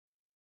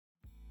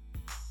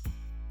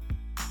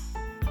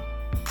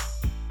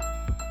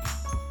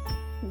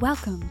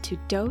Welcome to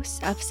Dose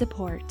of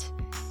Support.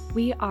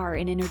 We are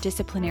an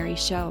interdisciplinary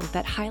show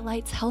that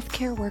highlights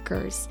healthcare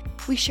workers.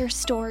 We share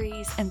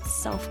stories and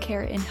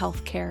self-care in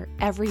healthcare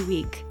every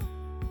week.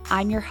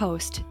 I'm your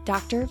host,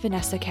 Dr.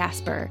 Vanessa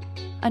Casper,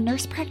 a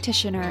nurse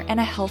practitioner and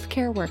a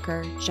healthcare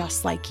worker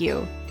just like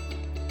you.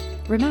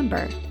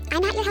 Remember,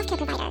 I'm not your healthcare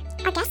provider.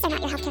 Our guests are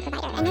not your healthcare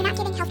provider, and we're not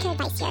giving healthcare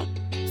advice here.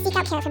 Seek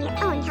out care from your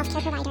own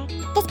healthcare provider.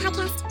 This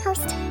podcast,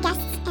 host,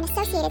 guests, and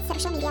associated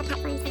social media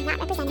platforms are not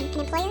representing an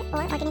employer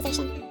or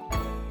organization.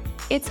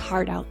 it's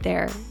hard out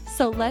there,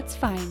 so let's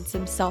find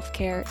some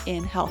self-care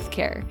in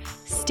healthcare.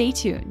 Stay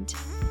tuned.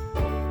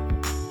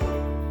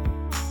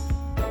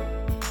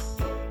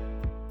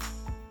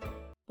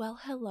 Well,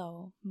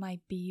 hello,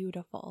 my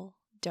beautiful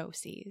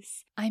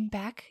dosies. I'm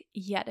back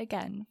yet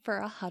again for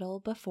a huddle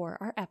before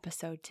our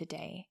episode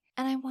today.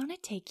 And I want to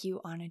take you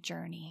on a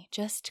journey.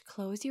 Just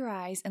close your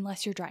eyes,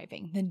 unless you're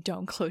driving, then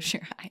don't close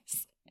your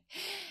eyes.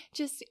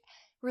 Just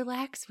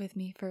relax with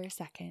me for a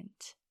second.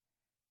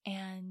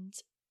 And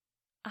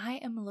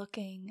I am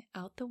looking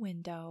out the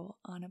window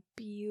on a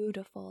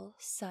beautiful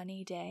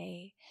sunny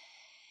day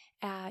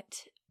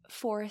at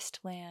forest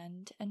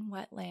land and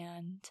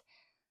wetland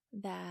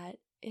that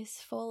is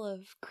full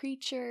of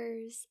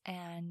creatures,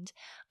 and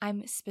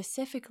I'm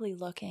specifically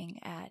looking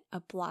at a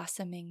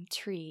blossoming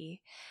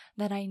tree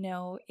that I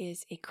know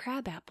is a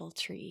crabapple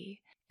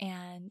tree,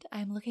 and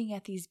I'm looking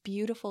at these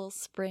beautiful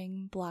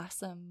spring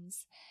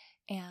blossoms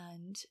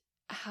and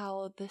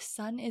how the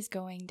sun is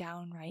going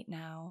down right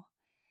now,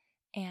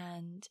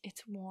 and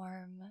it's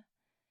warm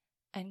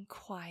and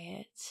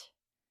quiet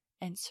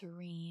and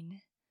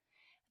serene.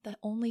 The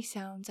only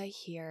sounds I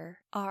hear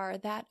are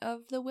that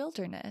of the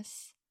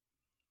wilderness.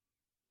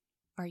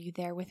 Are you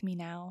there with me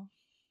now?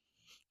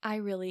 I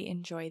really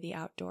enjoy the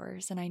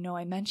outdoors, and I know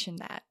I mentioned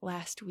that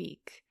last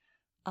week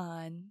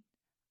on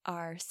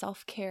our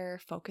self-care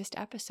focused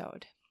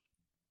episode.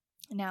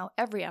 Now,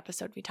 every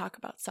episode we talk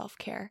about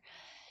self-care,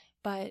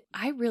 but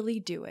I really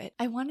do it.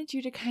 I wanted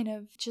you to kind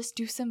of just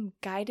do some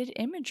guided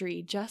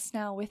imagery just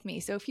now with me.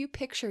 So if you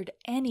pictured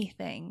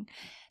anything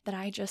that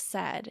I just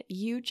said,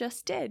 you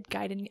just did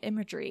guided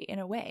imagery in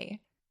a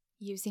way.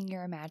 Using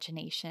your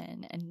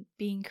imagination and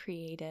being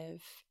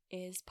creative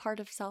is part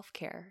of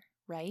self-care,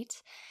 right?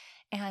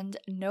 And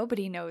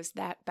nobody knows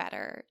that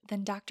better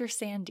than Dr.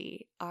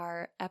 Sandy,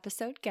 our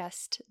episode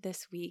guest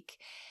this week.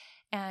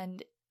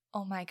 And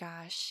oh my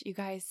gosh, you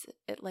guys,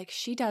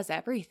 she does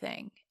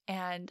everything.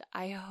 And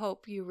I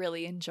hope you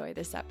really enjoy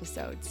this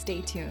episode.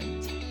 Stay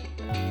tuned.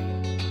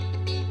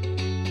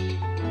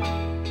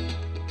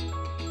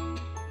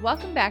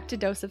 Welcome back to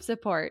Dose of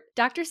Support.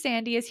 Dr.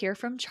 Sandy is here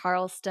from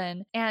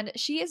Charleston, and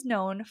she is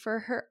known for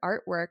her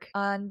artwork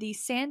on the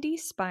Sandy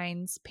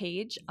Spines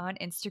page on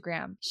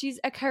Instagram. She's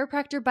a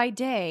chiropractor by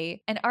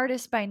day, an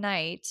artist by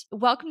night.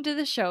 Welcome to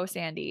the show,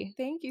 Sandy.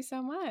 Thank you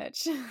so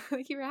much.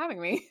 Thank you for having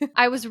me.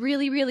 I was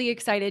really, really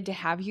excited to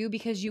have you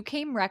because you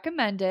came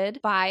recommended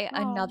by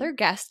another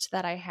guest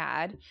that I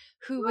had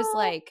who was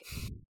like,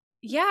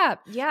 yeah.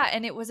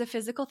 And it was a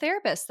physical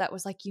therapist that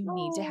was like, you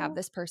need to have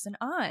this person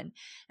on.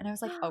 And I was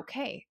like,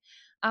 okay.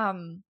 I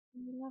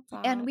love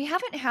that. And we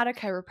haven't had a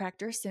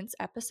chiropractor since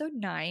episode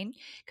 9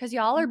 because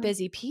y'all are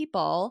busy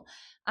people.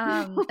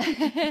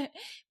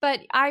 But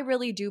I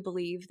really do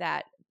believe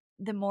that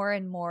the more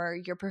and more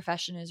your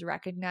profession is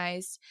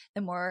recognized,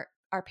 the more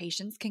our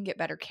patients can get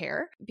better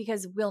care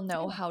because we'll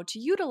know how to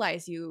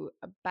utilize you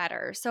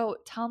better. So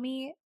tell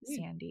me,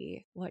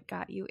 Sandy, what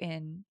got you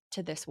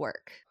into this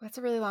work? That's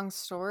a really long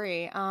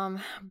story.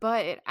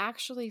 But it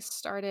actually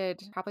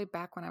started probably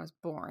back when I was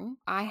born.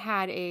 I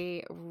had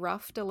a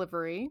rough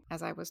delivery,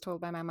 as I was told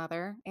by my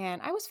mother,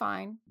 and I was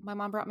fine. My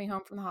mom brought me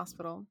home from the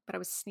hospital, but I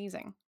was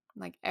sneezing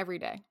like every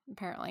day,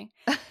 apparently.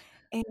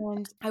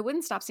 And I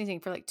wouldn't stop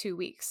sneezing for like 2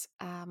 weeks.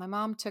 My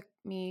mom took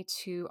me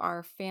to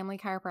our family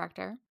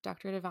chiropractor,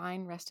 Dr.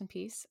 Divine, rest in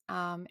peace.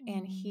 And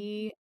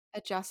he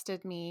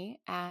adjusted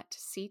me at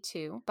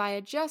C2. By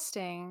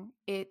adjusting,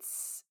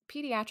 it's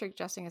pediatric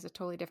adjusting is a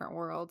totally different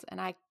world. And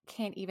I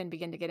can't even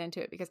begin to get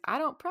into it because I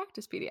don't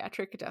practice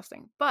pediatric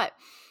adjusting. But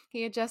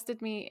he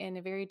adjusted me in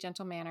a very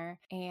gentle manner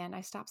and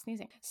I stopped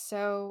sneezing.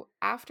 So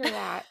after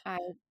that,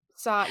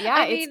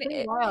 it's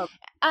pretty wild.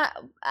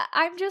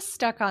 I'm just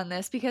stuck on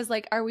this because,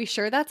 are we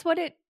sure that's what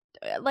it,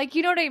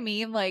 you know what I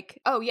mean?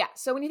 Oh yeah.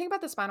 So when you think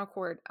about the spinal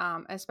cord,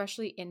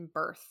 especially in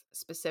birth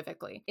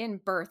specifically, in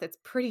birth, it's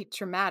pretty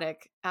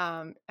traumatic,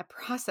 a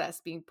process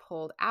being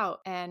pulled out.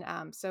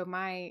 And so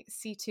my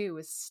C2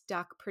 was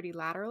stuck pretty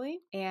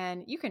laterally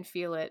and you can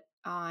feel it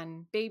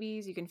on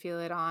babies, you can feel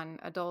it on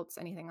adults,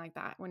 anything like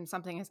that when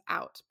something is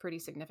out pretty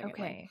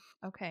significantly.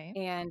 Okay.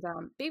 And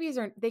babies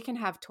they can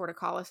have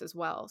torticollis as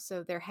well.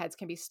 So their heads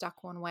can be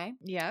stuck one way.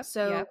 Yep.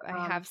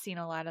 I have seen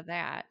a lot of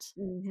that.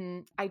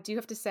 I do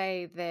have to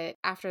say that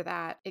after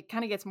that, it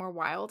kind of gets more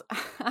wild.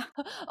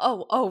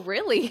 Oh,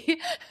 really?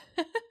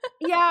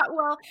 Yeah,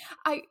 well,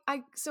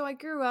 I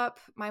grew up,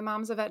 my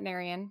mom's a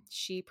veterinarian.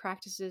 She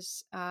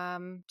practices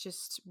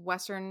just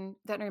Western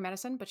veterinary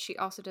medicine, but she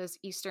also does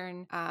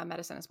Eastern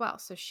medicine as well.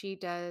 So she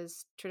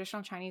does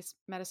traditional Chinese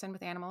medicine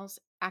with animals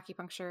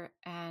acupuncture,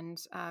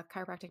 and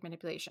chiropractic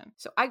manipulation.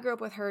 So I grew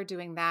up with her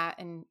doing that.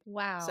 And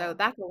Wow. so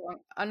that's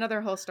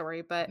another whole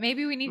story. But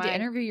maybe we need to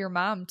interview your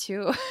mom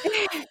too.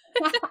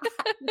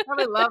 She'd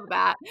probably love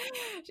that.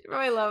 She'd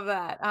probably love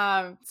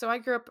that. So I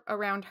grew up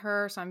around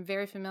her, so I'm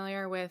very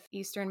familiar with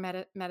Eastern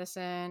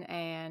medicine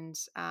and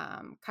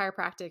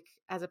chiropractic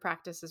as a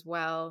practice as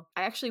well.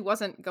 I actually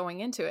wasn't going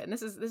into it, and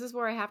this is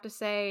where I have to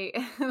say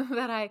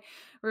that I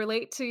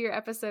relate to your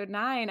episode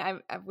 9.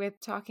 I'm with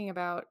talking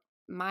about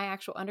my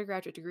actual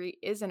undergraduate degree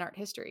is in art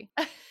history.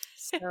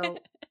 So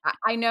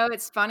I know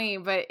it's funny,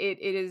 but it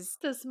is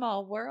It's a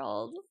small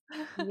world.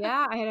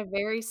 Yeah, I had a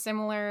very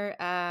similar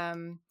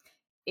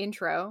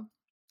intro,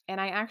 and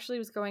I actually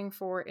was going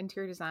for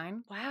interior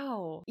design.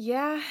 Wow.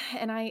 Yeah,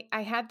 and I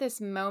had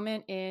this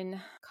moment in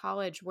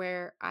college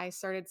where I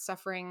started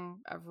suffering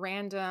of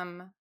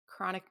random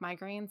chronic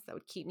migraines that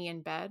would keep me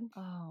in bed.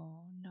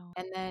 Oh, no.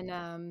 And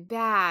then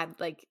bad,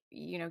 like,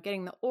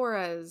 getting the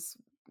auras,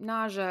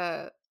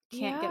 nausea,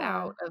 can't get Yeah.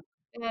 out of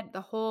bed,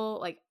 the whole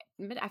like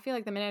I feel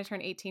like the minute I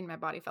turned 18, my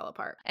body fell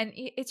apart. And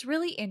it's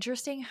really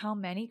interesting how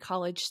many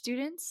college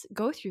students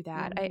go through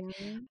that.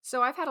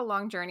 So I've had a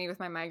long journey with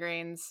my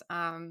migraines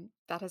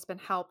that has been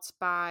helped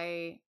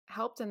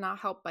and not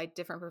helped by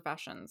different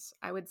professions.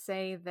 I would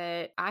say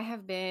that I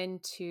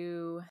went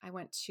to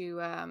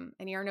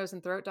an ear, nose,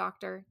 and throat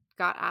doctor,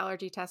 got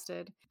allergy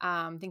tested,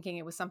 thinking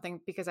it was something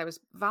because I was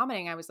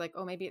vomiting. I was like,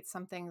 oh, maybe it's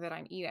something that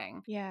I'm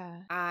eating.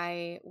 Yeah.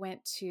 I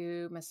went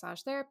to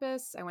massage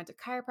therapists. I went to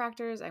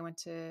chiropractors. I went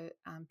to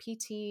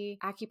PT,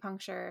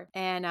 acupuncture.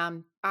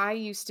 And I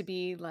used to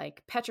be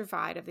like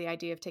petrified of the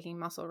idea of taking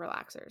muscle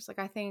relaxers. Like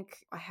I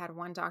think I had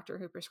one doctor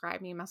who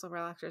prescribed me muscle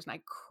relaxers and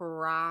I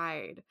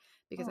cried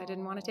because I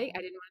didn't want to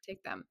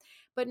take them.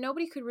 But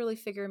nobody could really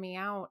figure me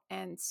out.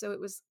 And so it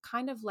was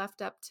kind of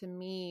left up to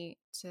me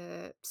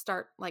to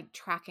start like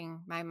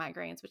tracking my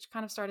migraines, which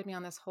kind of started me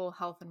on this whole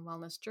health and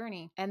wellness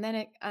journey. And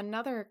then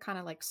another kind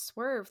of like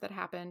swerve that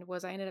happened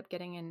was I ended up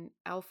getting an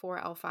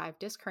L4, L5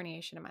 disc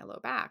herniation in my low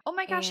back. Oh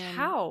my gosh,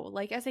 how?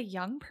 Like as a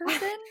young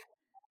person?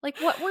 Like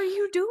what were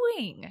you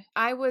doing?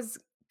 I was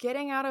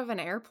getting out of an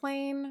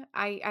airplane.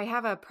 I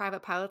have a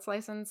private pilot's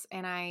license,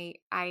 and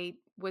I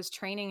was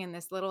training in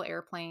this little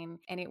airplane,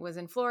 and it was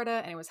in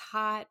Florida, and it was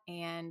hot,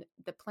 and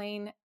the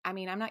plane, I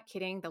mean, I'm not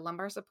kidding, the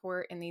lumbar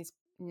support in these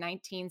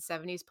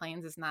 1970s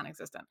planes is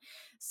non-existent.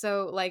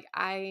 So like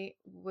I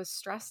was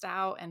stressed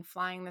out and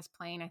flying this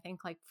plane, I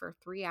think like for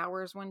 3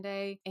 hours one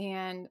day,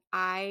 and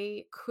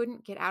I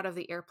couldn't get out of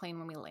the airplane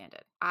when we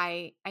landed.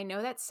 I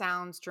know that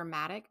sounds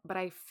dramatic, but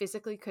I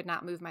physically could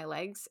not move my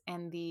legs,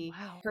 and the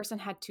person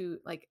had to,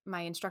 like,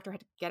 my instructor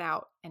had to get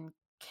out and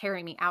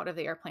carry me out of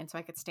the airplane so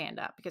I could stand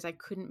up because I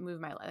couldn't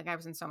move my leg. Like I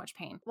was in so much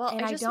pain. Well,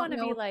 and I just want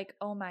to be like,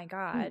 oh my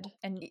God,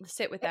 and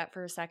sit with that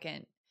for a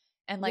second.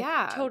 And like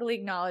totally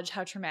acknowledge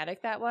how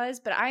traumatic that was.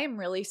 But I am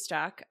really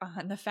stuck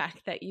on the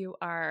fact that you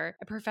are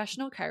a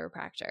professional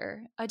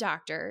chiropractor, a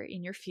doctor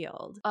in your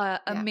field,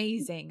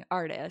 amazing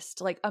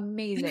artist, like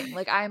amazing.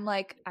 Like I'm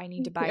like, I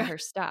need to buy her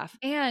stuff.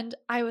 And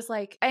I was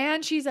like,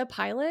 and she's a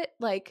pilot.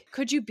 Like,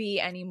 could you be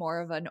any more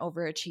of an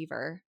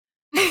overachiever?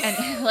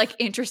 And like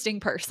interesting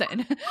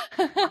person.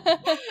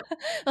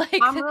 Like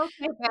I'm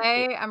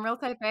real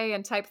type A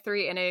and type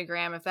 3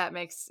 Enneagram, if that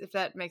makes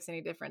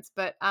any difference.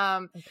 But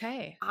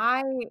okay.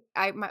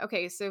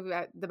 So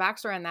the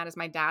backstory on that is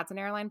my dad's an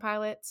airline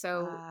pilot.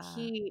 So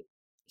he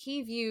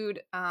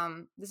viewed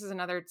this is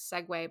another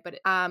segue, but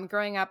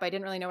growing up I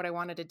didn't really know what I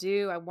wanted to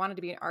do. I wanted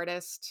to be an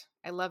artist.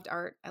 I loved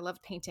art. I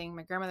loved painting.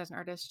 My grandmother's an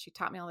artist. She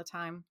taught me all the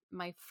time.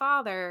 My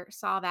father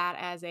saw that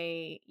as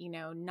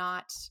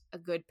not a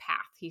good path.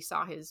 He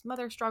saw his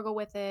mother struggle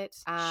with it.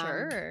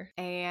 Sure.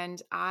 And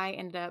I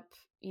ended up,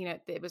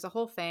 it was a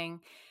whole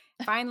thing.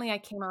 Finally, I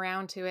came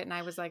around to it, and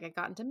I was like, I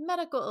got into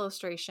medical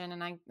illustration,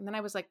 and then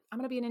I was like, I'm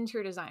going to be an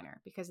interior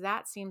designer because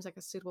that seems like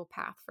a suitable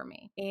path for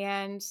me.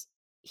 And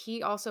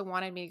he also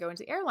wanted me to go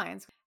into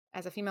airlines.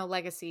 As a female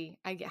legacy,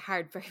 I get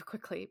hired very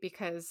quickly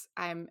because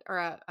I'm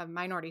a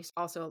minority.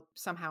 Also,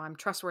 somehow I'm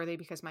trustworthy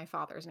because my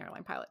father is an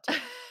airline pilot too.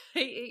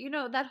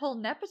 That whole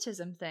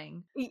nepotism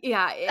thing.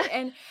 Yeah,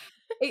 and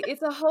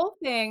it's a whole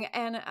thing.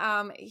 And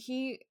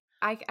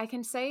I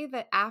can say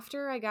that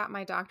after I got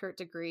my doctorate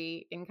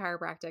degree in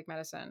chiropractic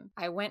medicine,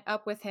 I went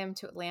up with him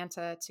to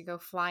Atlanta to go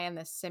fly in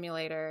this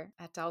simulator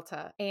at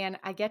Delta. And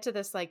I get to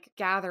this like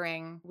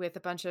gathering with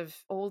a bunch of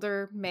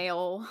older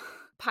male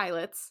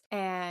pilots,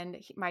 and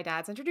my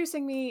dad's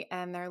introducing me,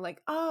 and they're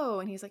like, oh,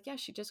 and he's like, yeah,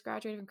 she just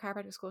graduated from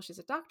chiropractic school. She's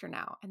a doctor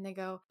now. And they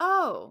go,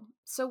 oh,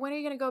 so when are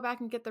you going to go back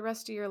and get the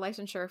rest of your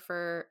licensure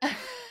for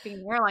being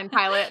an airline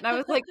pilot? And I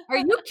was like, are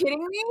you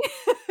kidding me?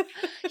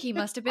 He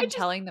must have been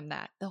telling them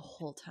that the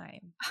whole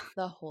time.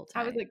 I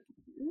was like,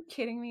 are you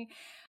kidding me?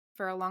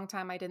 For a long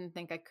time, I didn't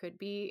think I could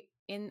be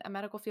in a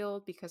medical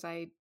field because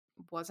I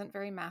wasn't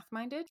very math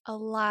minded. A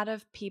lot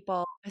of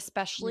people,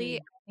 especially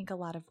I think a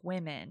lot of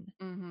women,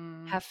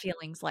 have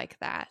feelings like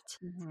that.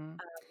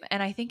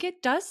 And I think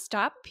it does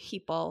stop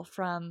people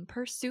from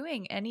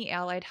pursuing any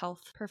allied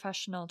health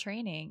professional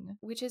training.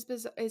 Which is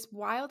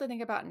wild to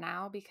think about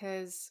now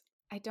because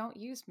I don't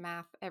use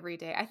math every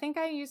day. I think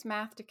I use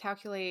math to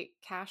calculate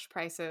cash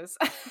prices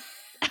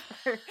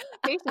for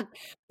patients.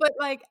 But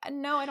like,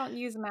 no, I don't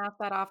use math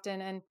that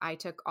often. And I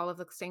took all of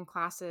the same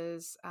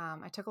classes.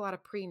 I took a lot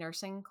of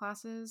pre-nursing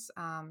classes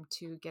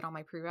to get all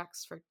my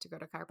prereqs to go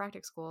to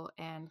chiropractic school.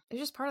 And it's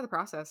just part of the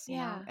process, you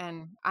know?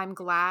 And I'm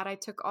glad I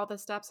took all the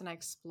steps and I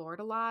explored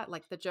a lot.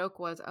 Like the joke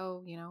was,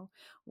 oh, you know,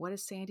 what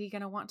is Sandy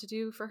going to want to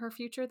do for her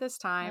future this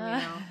time?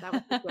 You know, that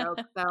was the joke.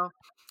 So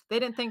they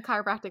didn't think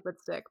chiropractic would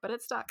stick, but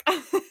it stuck.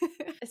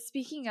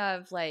 Speaking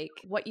of like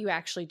what you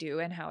actually do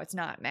and how it's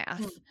not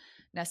math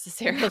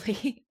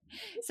necessarily.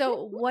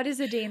 So what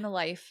is a day in the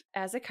life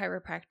as a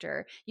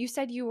chiropractor? You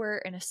said you were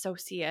an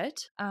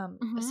associate.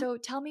 So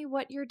tell me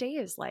what your day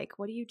is like.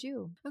 What do you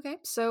do? Okay.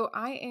 So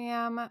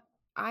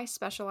I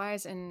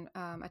specialize in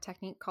a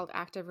technique called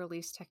active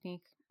release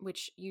technique,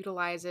 which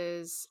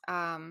utilizes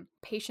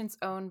patient's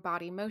own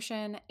body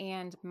motion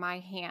and my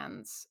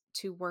hands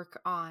to work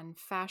on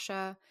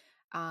fascia,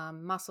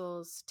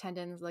 muscles,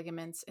 tendons,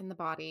 ligaments in the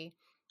body,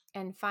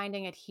 and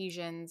finding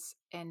adhesions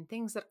and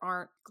things that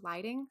aren't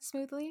gliding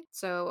smoothly.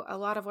 So a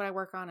lot of what I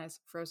work on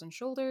is frozen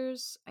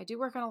shoulders. I do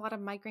work on a lot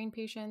of migraine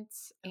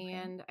patients,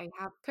 and I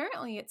have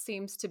currently, it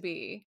seems to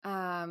be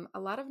a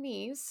lot of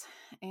knees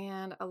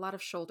and a lot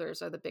of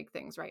shoulders are the big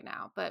things right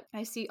now. But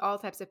I see all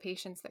types of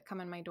patients that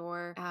come in my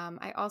door.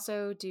 I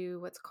also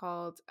do what's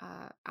called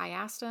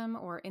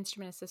IASTM, or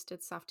instrument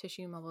assisted soft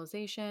tissue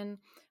mobilization,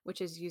 which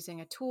is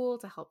using a tool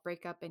to help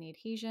break up any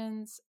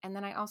adhesions. And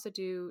then I also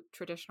do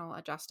traditional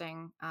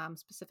adjusting,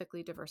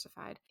 specifically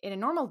diversified. In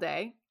a normal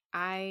day,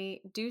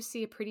 I do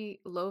see a pretty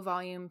low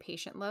volume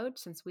patient load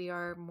since we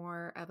are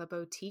more of a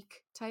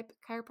boutique type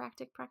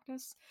chiropractic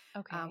practice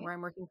where I'm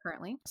working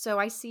currently. So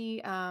I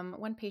see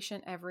one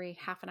patient every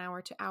half an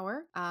hour to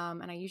hour.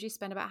 And I usually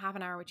spend about half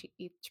an hour with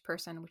each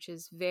person, which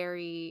is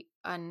very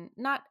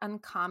not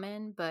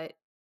uncommon, but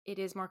it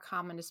is more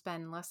common to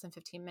spend less than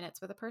 15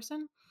 minutes with a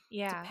person.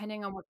 Yeah.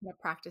 Depending on what kind of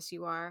practice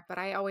you are. But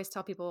I always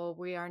tell people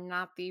we are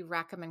not the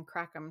rack 'em and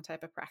crack 'em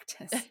type of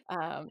practice.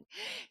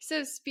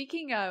 So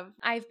speaking of,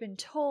 I've been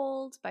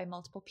told by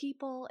multiple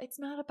people, it's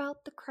not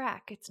about the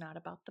crack. It's not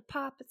about the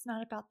pop. It's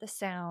not about the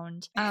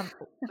sound.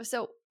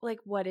 So like,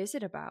 what is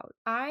it about?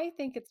 I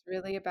think it's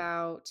really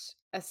about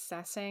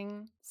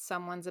assessing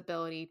someone's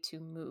ability to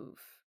move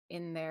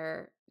in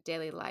their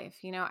daily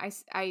life. You know,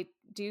 I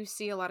do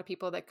see a lot of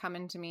people that come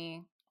into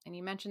me, and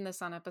you mentioned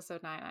this on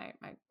episode 9.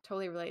 I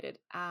totally related.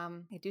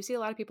 I do see a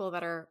lot of people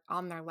that are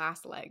on their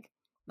last leg.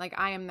 Like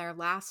I am their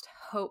last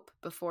hope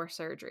before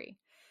surgery.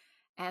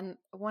 And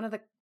one of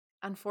the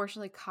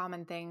unfortunately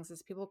common things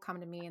is people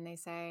come to me and they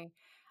say,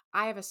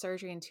 I have a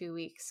surgery in 2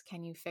 weeks.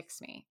 Can you fix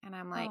me? And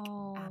I'm like,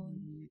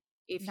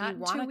 if not you in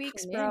want 2 to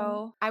weeks, come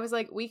bro. in, I was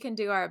like, we can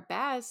do our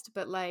best,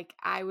 but like,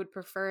 I would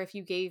prefer if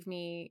you gave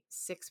me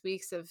 6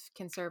 weeks of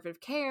conservative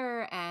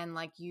care and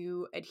like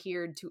you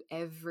adhered to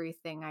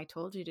everything I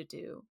told you to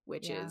do,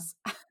 which is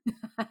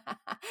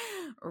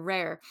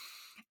rare.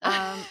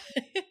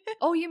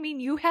 Oh, you mean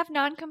you have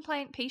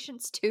non-compliant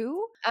patients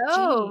too?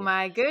 Oh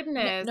my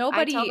goodness.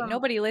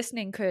 Nobody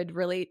listening could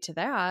relate to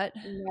that.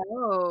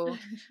 No,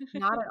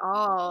 not at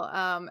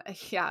all.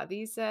 Yeah,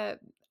 these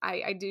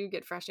I do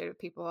get frustrated with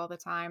people all the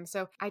time.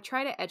 So I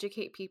try to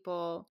educate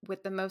people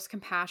with the most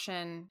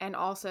compassion and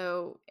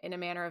also in a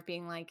manner of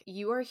being like,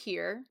 you are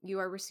here, you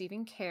are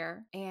receiving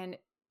care, and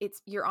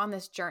you're on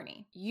this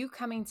journey. You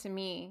coming to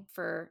me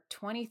for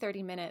 20,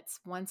 30 minutes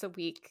once a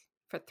week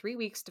for 3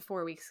 weeks to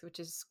 4 weeks, which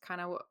is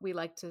kind of what we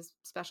like to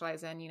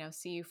specialize in, you know,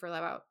 see you for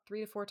about 3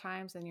 to 4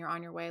 times and you're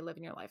on your way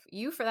living your life.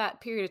 You, for that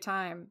period of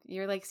time,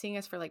 you're like seeing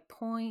us for like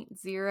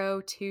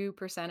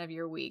 0.02% of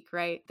your week,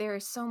 right? There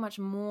is so much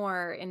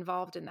more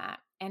involved in that.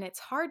 And it's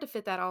hard to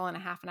fit that all in a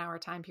half an hour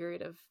time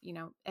period of, you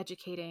know,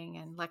 educating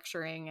and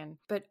lecturing.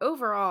 But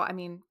overall, I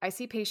mean, I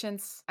see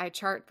patients, I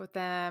chart with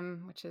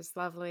them, which is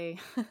lovely.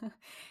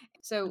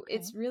 So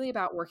it's really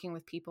about working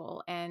with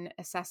people and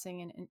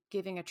assessing and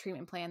giving a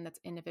treatment plan that's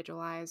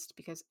individualized,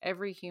 because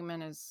every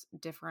human is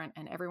different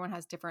and everyone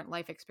has different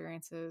life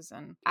experiences.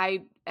 And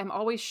I am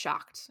always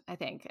shocked, I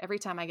think, every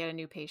time I get a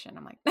new patient.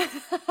 I'm like,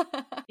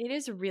 it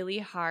is really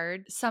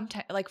hard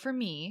sometimes, like for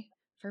me,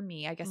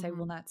 I guess I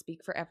will not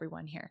speak for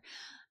everyone here.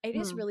 It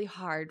is really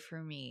hard for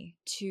me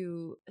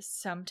to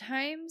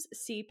sometimes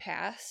see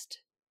past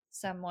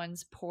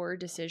someone's poor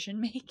decision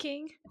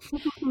making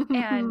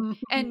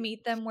and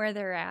meet them where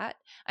they're at.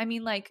 I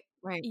mean, like,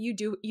 you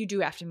do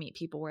have to meet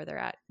people where they're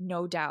at,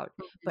 no doubt.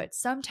 But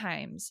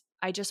sometimes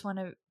I just want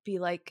to be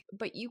like,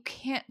 but you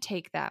can't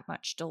take that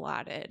much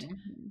Dilaudid.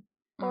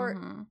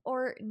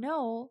 Or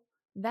no,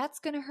 that's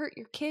going to hurt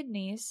your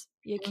kidneys.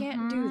 You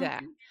can't do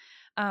that.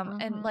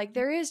 And like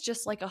there is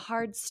just like a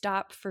hard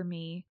stop for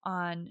me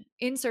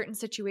in certain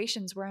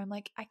situations where I'm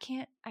like, I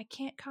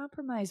can't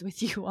compromise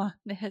with you on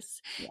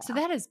this. So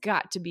that has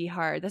got to be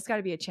hard. That's got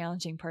to be a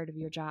challenging part of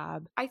your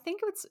job. I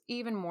think what's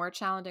even more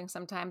challenging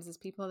sometimes is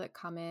people that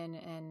come in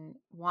and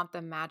want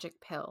the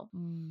magic pill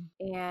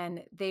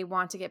and they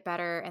want to get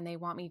better and they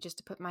want me just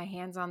to put my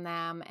hands on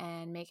them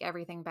and make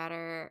everything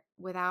better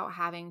without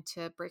having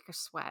to break a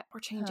sweat or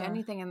change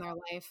anything in their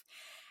life.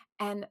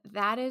 And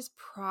that is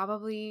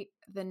probably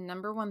the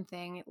number one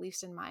thing, at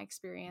least in my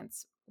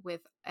experience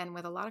with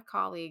a lot of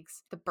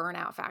colleagues, the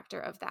burnout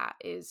factor of that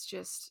is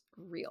just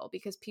real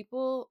because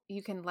people,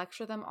 you can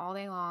lecture them all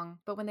day long,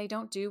 but when they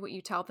don't do what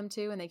you tell them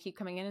to and they keep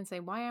coming in and say,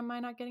 why am I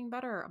not getting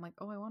better? I'm like,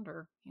 oh, I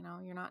wonder,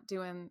 you're not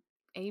doing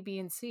A, B,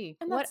 and C.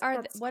 And what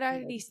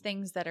are these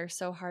things that are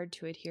so hard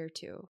to adhere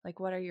to? Like,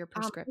 what are your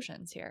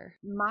prescriptions here?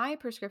 My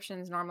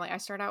prescriptions normally, I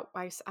start out,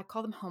 I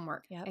call them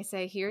homework. Yep. I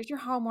say, here's your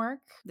homework.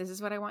 This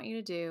is what I want you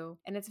to do.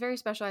 And it's very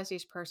specialized to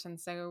each person.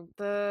 So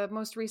the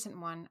most recent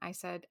one, I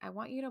said, I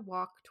want you to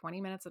walk 20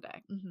 minutes a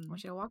day. I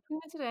want you to walk 20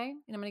 minutes a day.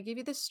 And I'm going to give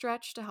you this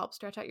stretch to help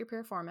stretch out your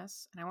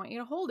piriformis. And I want you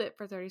to hold it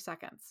for 30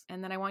 seconds.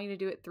 And then I want you to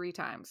do it 3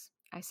 times.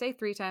 I say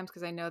 3 times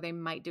because I know they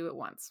might do it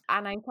once.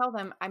 And I tell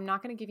them, I'm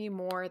not going to give you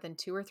more than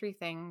 2 or 3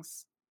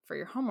 things for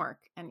your homework.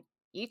 And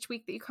each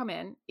week that you come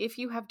in, if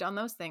you have done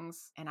those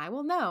things, and I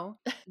will know,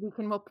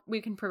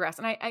 we can progress.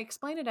 And I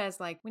explain it as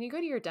like when you go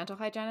to your dental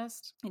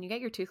hygienist and you get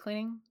your tooth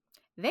cleaning,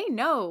 they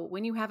know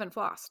when you haven't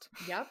flossed.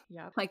 Yep.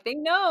 Like they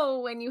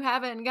know when you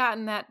haven't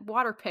gotten that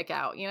water pick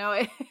out,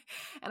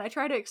 And I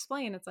try to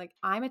explain, it's like,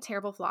 I'm a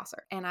terrible flosser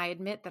and I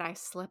admit that I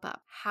slip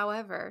up.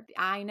 However,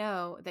 I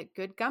know that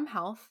good gum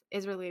health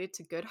is related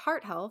to good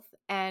heart health,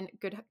 and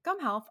good gum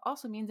health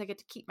also means I get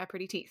to keep my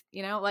pretty teeth,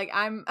 like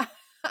I'm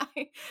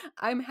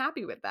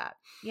happy with that.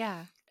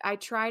 Yeah. I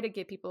try to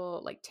give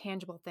people like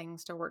tangible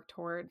things to work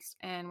towards.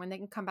 And when they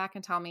can come back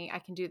and tell me I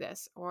can do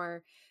this,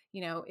 or,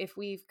 if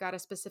we've got a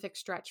specific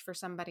stretch for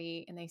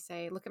somebody and they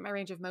say, look at my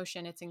range of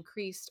motion, it's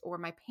increased, or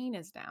my pain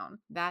is down,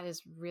 that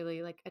is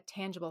really like a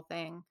tangible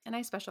thing. And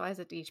I specialize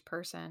it to each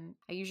person.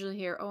 I usually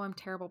hear, oh, I'm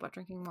terrible about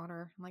drinking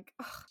water. I'm like,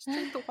 oh, just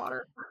drink the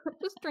water.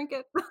 Just drink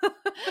it.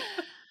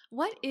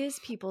 What is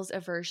people's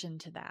aversion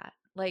to that?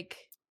 Like,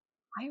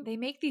 they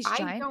make these I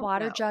giant don't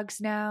water know.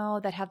 jugs now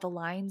that have the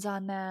lines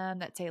on them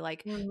that say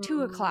like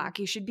 2 o'clock,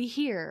 you should be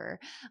here.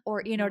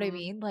 Or, you know what I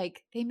mean?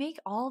 Like they make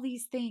all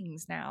these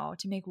things now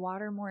to make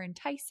water more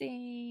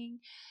enticing.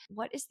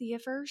 What is the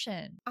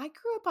aversion? I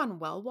grew up on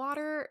well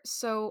water.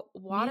 So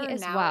water Me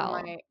as now,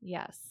 well.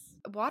 Yes.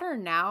 Water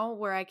now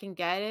where I can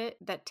get it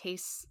that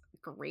tastes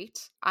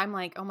great, I'm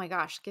like, oh my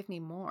gosh, give me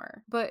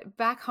more. But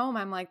back home,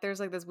 I'm like, there's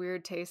like this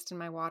weird taste in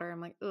my water.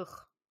 I'm like, ugh.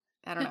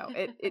 I don't know.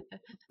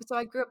 So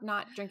I grew up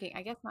not drinking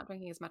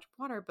as much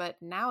water,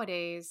 but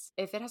nowadays,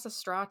 if it has a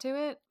straw to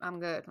it, I'm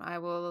good. I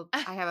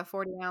have a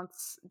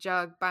 40-ounce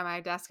jug by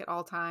my desk at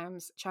all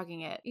times,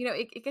 chugging it.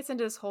 It gets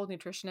into this whole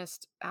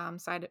nutritionist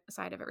side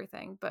of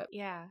everything, but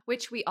yeah,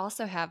 which we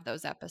also have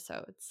those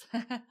episodes.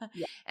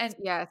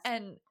 Yes.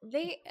 And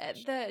they,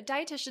 the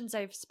dietitians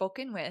I've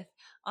spoken with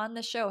on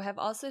the show have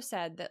also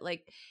said that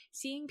like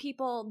seeing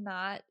people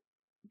not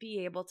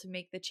be able to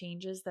make the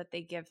changes that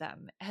they give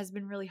them has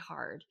been really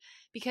hard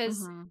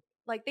because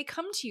like they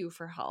come to you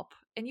for help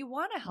and you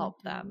want to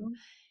help them.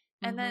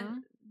 And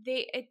then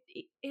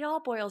it all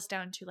boils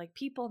down to like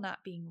people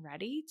not being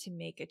ready to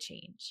make a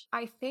change.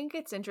 I think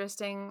it's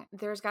interesting.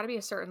 There's got to be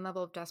a certain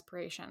level of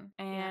desperation,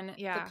 and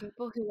the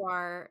people who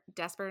are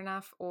desperate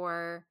enough,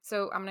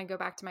 so I'm going to go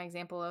back to my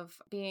example of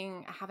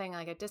having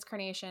like a disc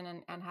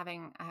herniation and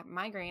having a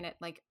migraine at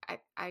like,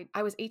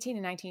 I was 18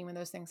 and 19 when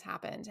those things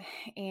happened,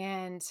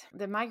 and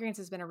the migraines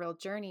has been a real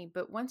journey.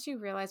 But once you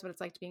realize what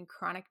it's like to be in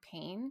chronic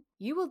pain,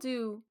 you will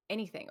do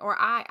anything, or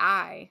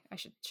I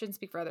shouldn't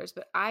speak for others,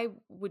 but I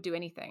would do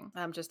anything,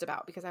 just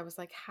about, because I was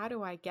like, how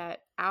do I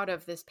get out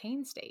of this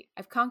pain state?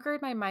 I've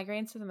conquered my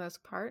migraines for the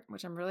most part,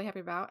 which I'm really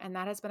happy about. And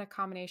that has been a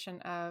combination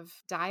of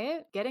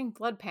diet, getting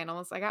blood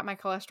panels. I got my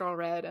cholesterol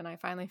read and I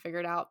finally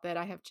figured out that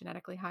I have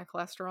genetically high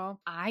cholesterol.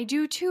 I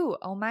do too.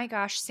 Oh my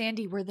gosh,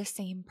 Sandy, we're the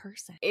same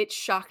person. It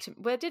shocked me.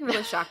 Well, it didn't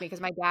really shock me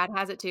because my dad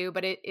has it too,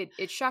 but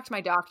it shocked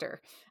my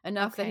doctor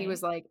enough that he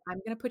was like, I'm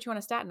going to put you on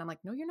a statin. I'm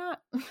like, no, you're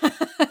not.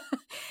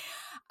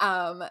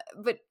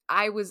 But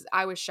I was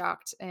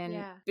shocked.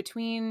 And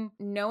between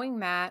knowing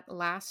that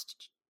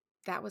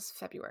was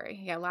February.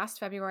 Yeah. Last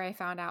February, I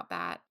found out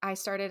that I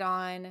started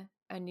on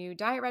a new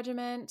diet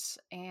regimen,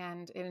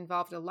 and it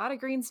involved a lot of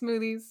green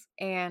smoothies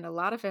and a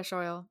lot of fish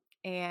oil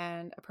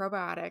and a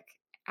probiotic.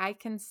 I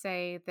can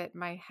say that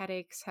my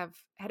headaches and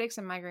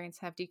migraines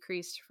have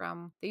decreased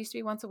from, they used to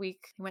be once a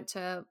week.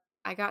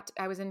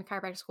 I was in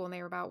chiropractic school and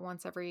they were about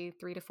once every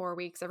 3 to 4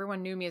 weeks.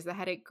 Everyone knew me as the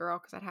headache girl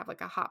because I'd have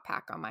like a hot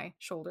pack on my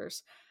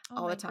shoulders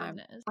all the time.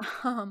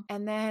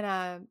 And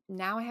then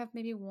now I have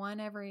maybe one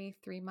every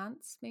 3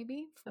 months,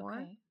 maybe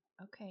 4.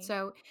 Okay.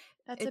 So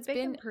that's a big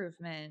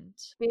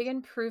improvement. Big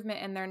improvement,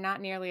 and they're not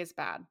nearly as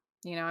bad.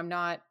 I'm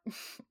not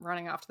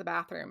running off to the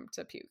bathroom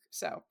to puke.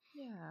 So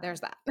Yeah.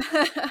 there's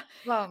that.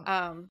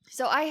 Well,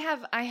 so I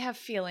have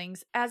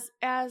feelings as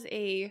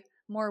a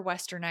more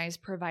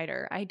westernized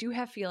provider. I do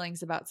have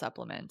feelings about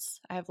supplements.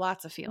 I have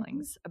lots of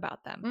feelings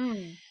about them.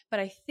 Mm.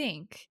 But I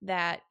think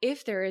that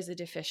if there is a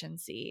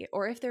deficiency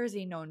or if there is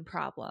a known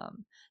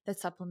problem, that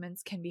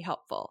supplements can be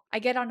helpful. I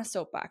get on a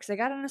soapbox. I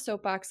got on a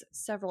soapbox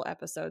several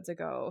episodes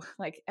ago,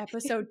 like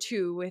episode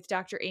 2 with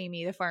Dr.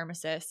 Amy, the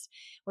pharmacist,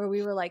 where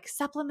we were like,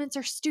 supplements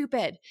are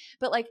stupid.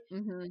 But like,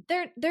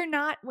 they're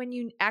not when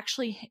you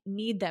actually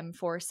need them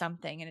for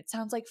something. And it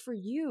sounds like for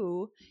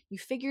you, you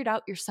figured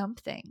out your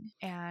something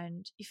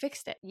and you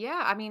fixed it.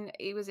 Yeah, I mean,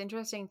 it was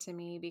interesting to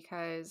me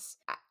because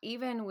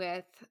even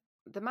with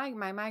my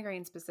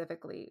migraines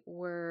specifically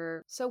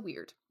were so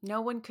weird.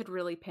 No one could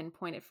really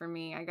pinpoint it for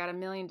me. I got a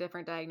million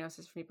different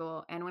diagnoses from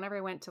people, and whenever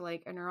I went to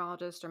like a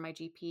neurologist or my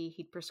GP,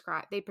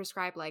 they'd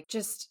prescribe like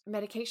just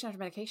medication after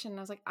medication, and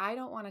I was like, I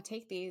don't want to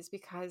take these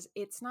because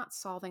it's not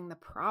solving the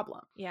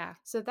problem. Yeah.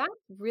 So that's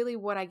really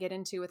what I get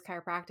into with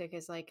chiropractic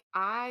is like,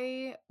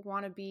 I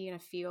want to be in a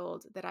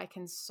field that I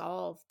can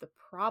solve the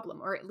problem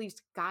or at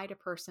least guide a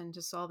person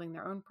to solving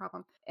their own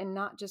problem and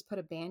not just put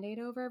a Band-Aid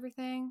over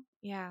everything.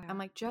 Yeah. I'm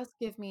like, just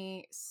give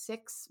me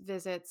 6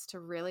 visits to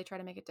really try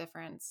to make a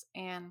difference.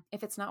 And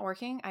if it's not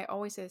working, I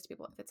always say this to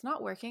people, if it's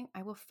not working,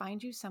 I will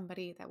find you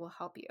somebody that will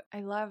help you.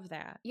 I love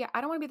that. Yeah, I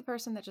don't want to be the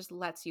person that just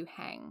lets you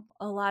hang.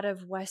 A lot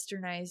of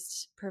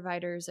westernized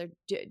providers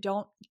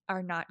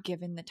are not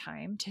given the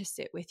time to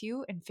sit with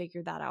you and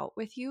figure that out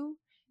with you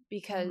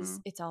because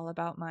it's all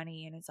about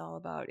money and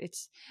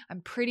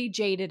I'm pretty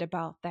jaded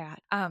about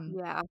that.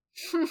 Yeah.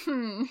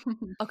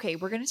 Okay,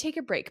 we're going to take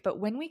a break, but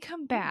when we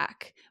come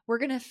back, we're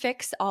going to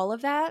fix all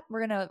of that.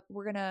 We're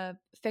going to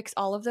fix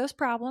all of those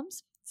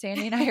problems.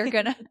 Sandy and I are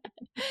going to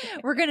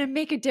we're going to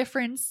make a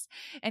difference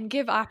and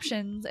give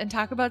options and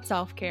talk about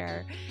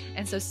self-care.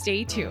 And so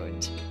stay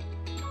tuned.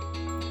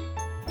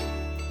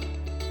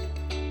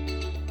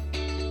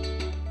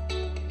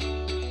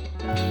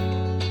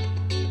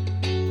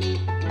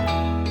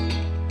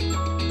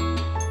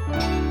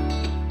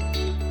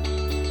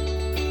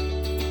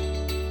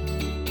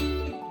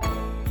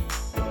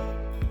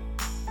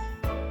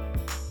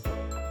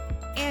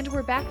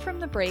 We're back from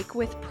the break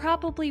with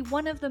probably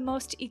one of the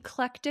most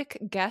eclectic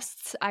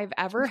guests I've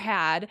ever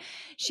had.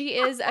 She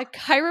is a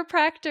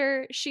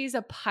chiropractor. She's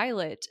a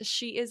pilot.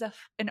 She is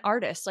an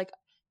artist, like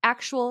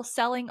actual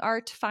selling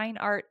art, fine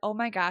art. Oh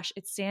my gosh,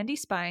 it's Sandy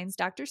Spines,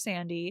 Dr.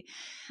 Sandy.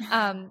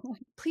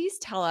 Please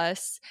tell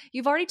us,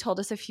 you've already told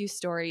us a few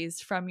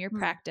stories from your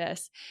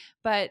practice,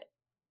 but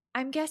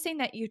I'm guessing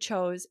that you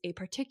chose a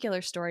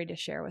particular story to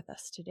share with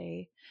us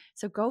today.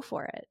 So go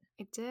for it.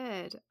 I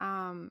did.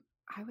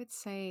 I would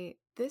say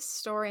this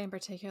story in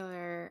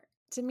particular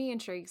to me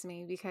intrigues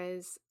me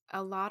because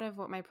a lot of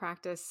what my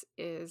practice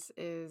is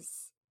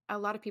a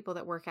lot of people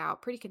that work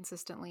out pretty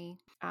consistently.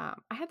 I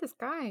had this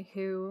guy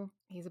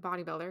he's a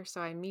bodybuilder, so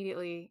I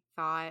immediately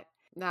thought,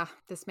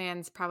 this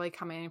man's probably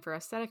coming in for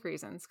aesthetic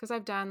reasons because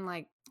I've done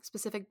like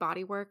specific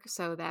body work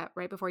so that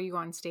right before you go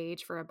on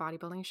stage for a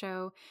bodybuilding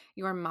show,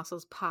 your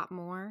muscles pop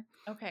more.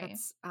 Okay.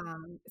 It's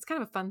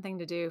kind of a fun thing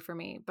to do for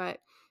me, but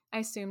I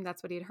assumed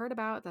that's what he'd heard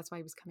about. That's why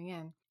he was coming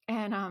in.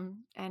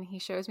 And he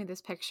shows me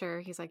this picture.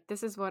 He's like,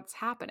 this is what's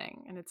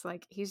happening. And it's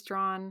like, he's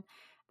drawn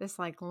this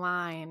like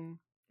line.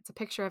 It's a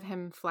picture of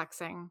him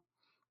flexing,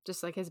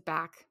 just like his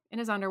back in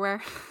his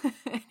underwear.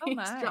 Oh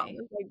my. He's drawn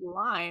this like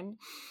line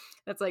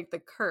that's like the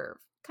curve,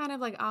 kind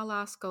of like a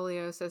la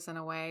scoliosis in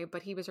a way,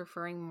 but he was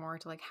referring more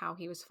to like how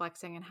he was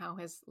flexing and how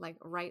his like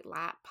right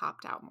lat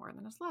popped out more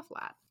than his left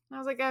lat. And I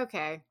was like,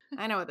 okay,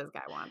 I know what this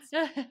guy wants.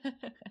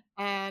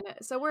 And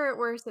so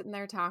we're sitting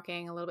there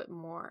talking a little bit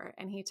more,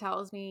 and he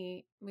tells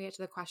me, we get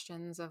to the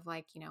questions of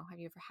like, have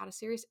you ever had a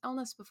serious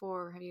illness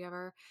before? Have you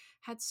ever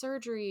had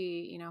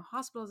surgery,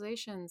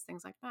 hospitalizations,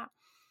 things like that.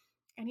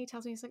 And he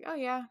tells me, he's like, oh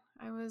yeah,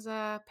 I was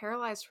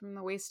paralyzed from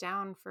the waist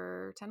down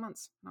for 10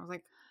 months. And I was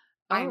like,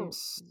 I'm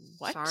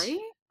sorry?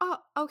 Oh,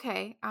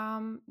 okay.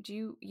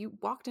 You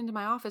walked into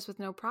my office with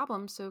no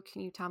problem, so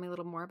can you tell me a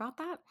little more about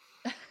that?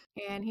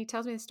 And he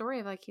tells me the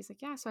story of like, he's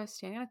like, yeah, so I was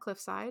standing on a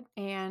cliffside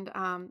and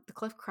the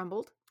cliff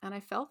crumbled and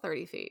I fell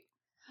 30 feet.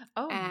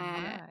 Oh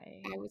and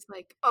my. I was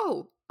like,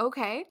 oh,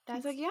 okay.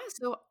 He's like, yeah,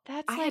 so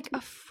that's like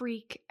a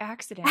freak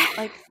accident.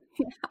 Like,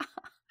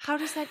 how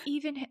does that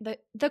even,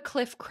 the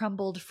cliff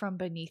crumbled from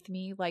beneath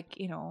me? Like,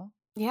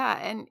 Yeah,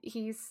 and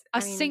he's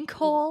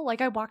sinkhole.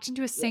 Like I walked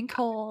into a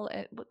sinkhole.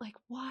 Like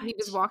what? He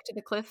just walked to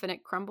the cliff and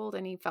it crumbled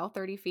and he fell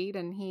 30 feet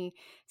and he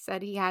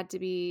said he had to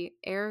be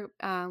air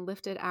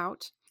lifted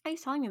out. And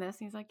he's telling me this.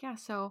 And he's like, yeah,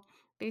 so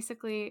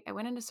basically I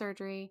went into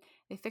surgery.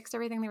 They fixed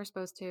everything they were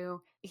supposed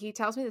to. He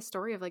tells me the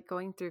story of like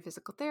going through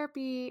physical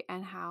therapy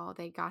and how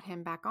they got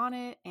him back on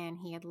it and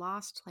he had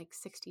lost like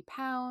 60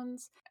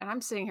 pounds. And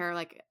I'm sitting here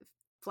like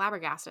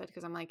flabbergasted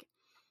because I'm like,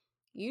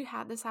 you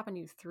had this happen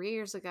to you 3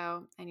 years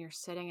ago and you're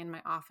sitting in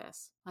my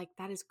office. Like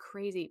that is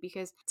crazy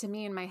because to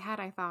me in my head,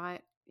 I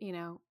thought,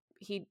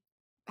 he'd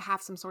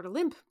have some sort of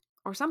limp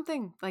or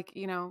something like,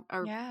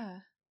 or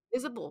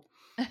visible.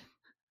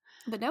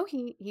 But no,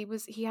 he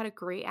had a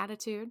great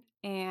attitude,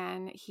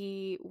 and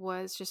he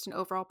was just an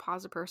overall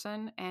positive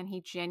person, and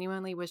he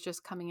genuinely was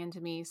just coming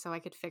into me so I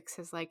could fix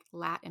his like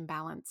lat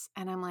imbalance.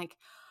 And I'm like,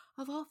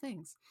 of all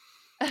things.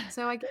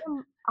 So I get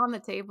him on the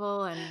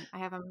table and I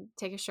have him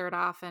take his shirt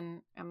off,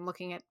 and I'm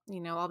looking at,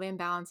 all the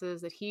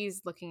imbalances that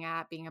he's looking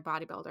at being a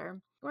bodybuilder.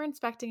 We're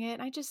inspecting it.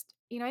 And I just,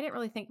 I didn't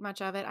really think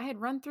much of it. I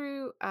had run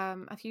through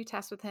a few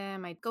tests with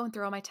him. I'd going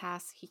through all my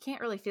tests. He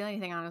can't really feel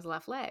anything on his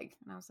left leg.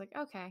 And I was like,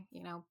 okay,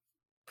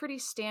 pretty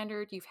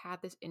standard. You've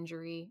had this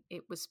injury.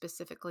 It was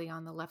specifically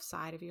on the left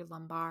side of your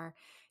lumbar.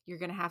 You're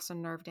going to have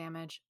some nerve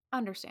damage.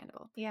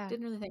 Understandable. Yeah.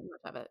 Didn't really think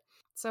much of it.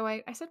 So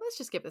I said, let's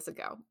just give this a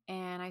go.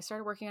 And I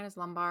started working on his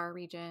lumbar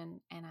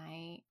region, and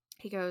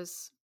he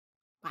goes,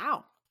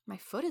 wow, my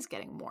foot is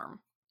getting warm.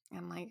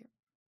 I'm like,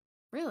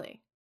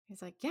 really?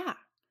 He's like, yeah.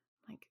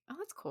 I'm like, oh,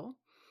 that's cool.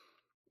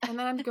 And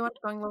then I'm going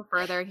a little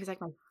further. He's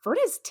like, my foot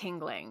is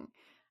tingling.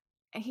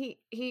 And then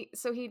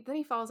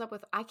he follows up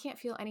with, I can't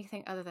feel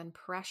anything other than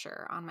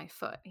pressure on my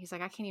foot. He's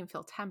like, I can't even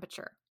feel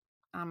temperature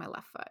on my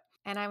left foot.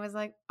 And I was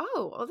like,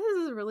 oh, well,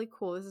 this is really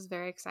cool. This is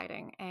very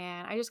exciting.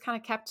 And I just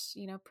kind of kept,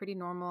 pretty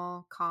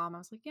normal, calm. I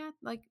was like, yeah,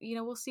 like,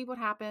 we'll see what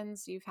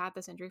happens. You've had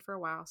this injury for a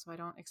while, so I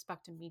don't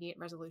expect immediate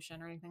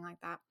resolution or anything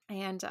like that.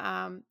 And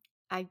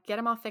I get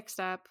him all fixed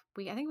up.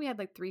 I think we had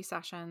like 3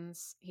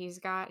 sessions. He's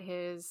got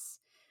his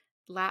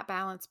lat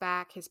balance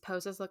back. His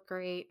poses look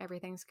great.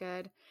 Everything's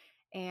good.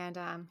 And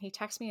he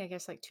texts me, I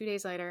guess, like 2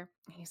 days later.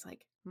 And he's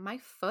like, my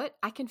foot,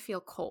 I can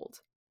feel cold.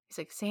 He's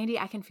like, Sandy,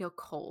 I can feel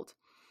cold.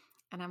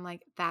 And I'm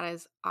like, that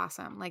is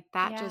awesome. Like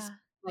that just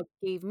like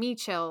gave me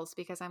chills,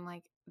 because I'm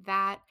like,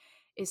 that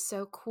is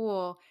so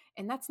cool.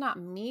 And that's not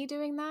me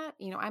doing that.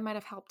 I might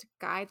have helped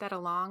guide that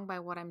along by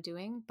what I'm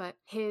doing, but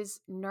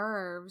his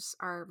nerves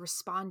are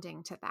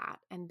responding to that,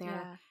 and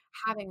they're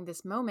having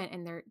this moment,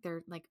 and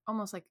they're like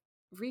almost like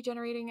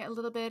regenerating a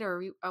little bit,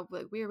 or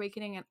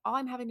reawakening. And all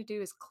I'm having to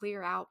do is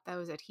clear out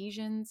those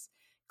adhesions,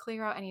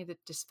 clear out any of the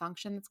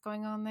dysfunction that's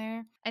going on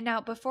there. And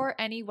now, before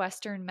any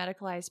Western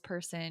medicalized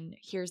person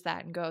hears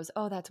that and goes,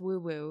 oh, that's woo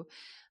woo,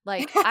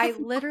 like I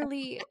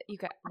literally,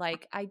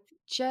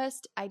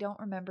 I don't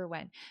remember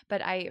when,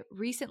 but I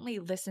recently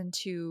listened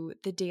to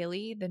The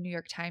Daily, the New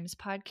York Times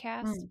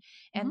podcast,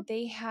 and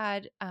they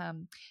had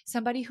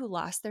somebody who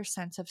lost their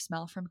sense of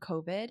smell from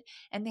COVID,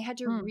 and they had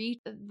to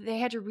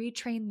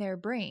retrain their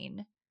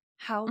brain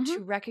how to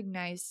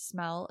recognize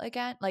smell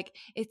again. Like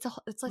it's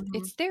like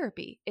it's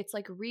therapy. It's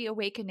like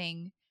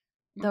reawakening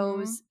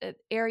those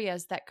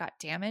areas that got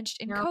damaged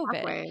in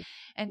COVID.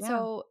 And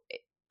so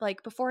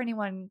like before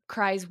anyone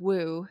cries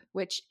woo,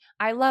 which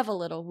I love a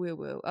little woo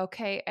woo,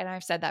 okay? And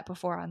I've said that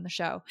before on the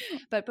show.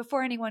 But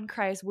before anyone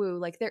cries woo,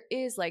 like there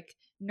is like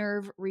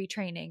nerve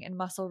retraining and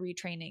muscle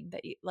retraining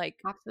that you like.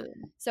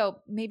 Absolutely.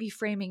 So maybe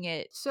framing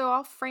it. So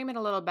I'll frame it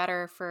a little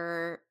better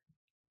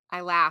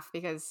I laugh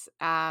because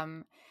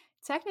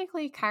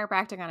technically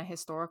chiropractic on a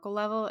historical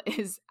level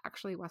is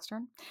actually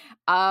Western.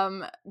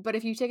 But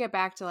if you take it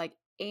back to like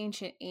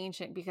ancient,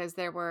 because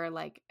there were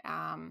like,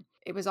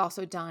 it was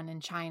also done in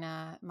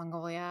China,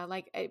 Mongolia,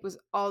 like it was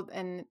all,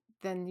 and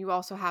then you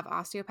also have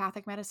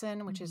osteopathic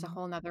medicine, which is a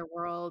whole nother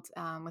world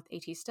with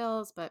AT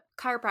Stills, but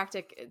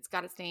chiropractic, it's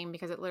got its name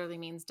because it literally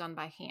means done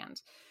by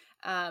hand.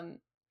 And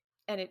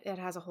it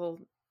has a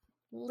whole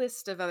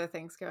list of other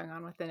things going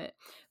on within it.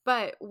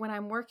 But when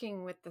I'm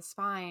working with the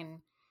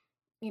spine,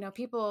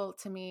 people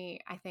to me,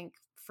 I think,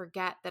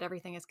 forget that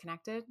everything is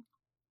connected.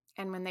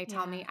 And when they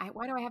tell me,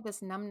 why do I have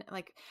this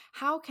like,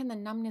 how can the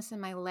numbness in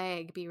my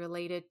leg be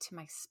related to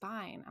my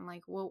spine? I'm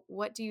like, well,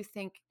 what do you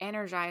think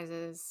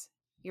energizes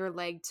your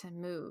leg to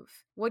move?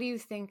 What do you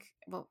think?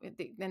 Well,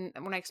 then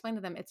when I explain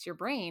to them, it's your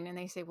brain, and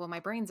they say, well, my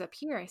brain's up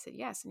here. I said,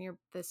 yes. And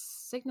the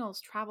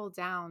signals travel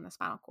down the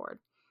spinal cord.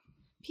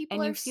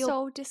 People are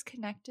so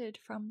disconnected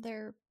from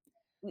their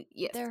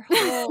yes. their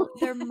whole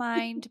their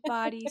mind,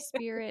 body,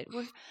 spirit.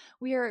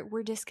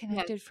 We're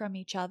disconnected from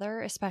each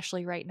other,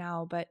 especially right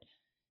now, but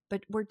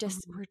we're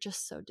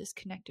just so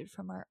disconnected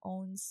from our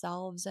own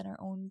selves and our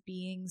own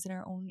beings and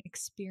our own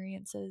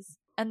experiences.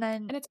 And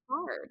it's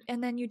hard.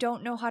 And then you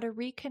don't know how to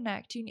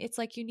reconnect. It's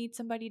like you need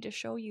somebody to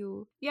show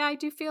you. Yeah, I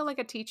do feel like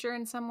a teacher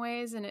in some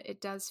ways, and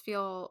it does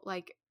feel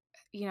like,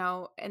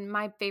 and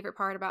my favorite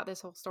part about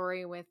this whole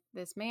story with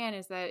this man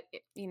is that,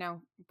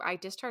 I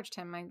discharged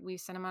him. We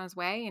sent him on his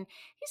way, and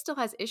he still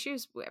has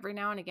issues every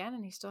now and again,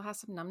 and he still has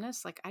some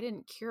numbness. Like, I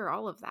didn't cure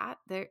all of that.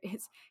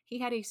 He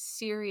had a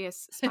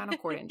serious spinal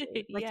cord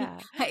injury. Like,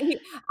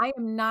 I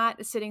am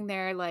not sitting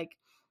there like,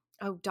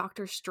 oh,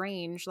 Doctor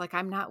Strange, like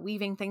I'm not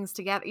weaving things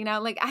together,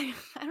 like I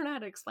don't know how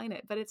to explain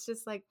it, but it's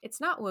just like,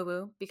 it's not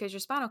woo-woo, because your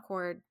spinal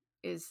cord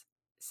is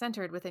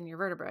centered within your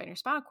vertebrae, and your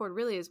spinal cord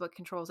really is what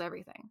controls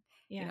everything.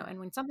 And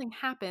when something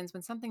happens,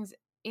 when something's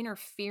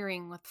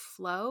interfering with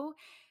flow,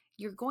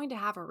 you're going to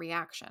have a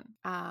reaction.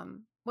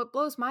 What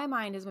blows my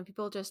mind is when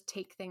people just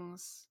take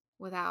things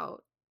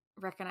without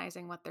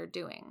recognizing what they're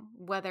doing,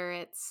 whether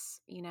it's,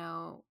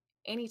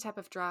 any type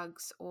of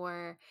drugs,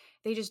 or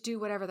they just do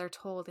whatever they're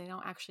told. They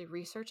don't actually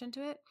research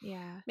into it.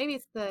 Yeah. Maybe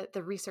it's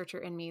the researcher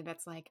in me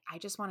that's like, I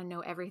just want to know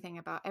everything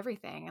about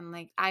everything. And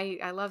like,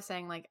 I love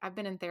saying, like, I've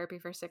been in therapy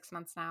for 6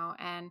 months now,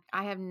 and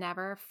I have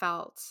never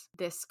felt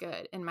this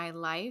good in my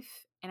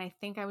life. And I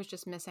think I was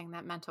just missing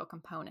that mental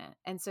component.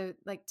 And so,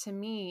 like, to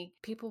me,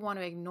 people want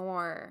to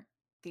ignore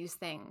these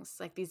things,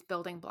 like these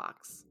building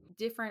blocks.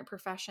 Different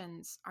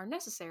professions are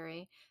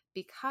necessary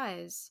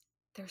because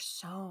there's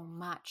so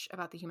much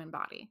about the human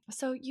body.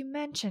 So you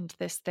mentioned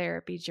this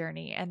therapy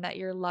journey and that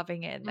you're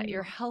loving it and that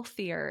you're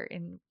healthier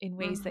in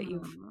ways that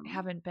you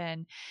haven't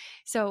been.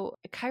 So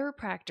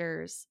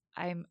chiropractors,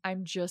 I'm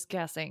just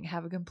guessing,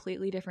 have a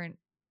completely different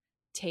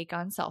take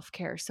on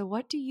self-care. So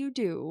what do you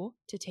do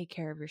to take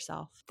care of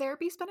yourself?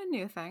 Therapy's been a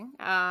new thing,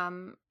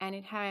 and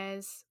it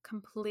has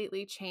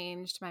completely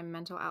changed my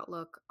mental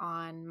outlook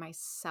on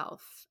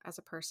myself as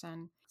a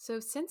person.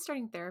 So since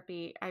starting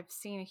therapy, I've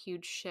seen a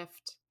huge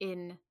shift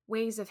in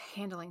ways of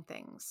handling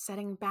things,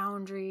 setting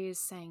boundaries,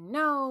 saying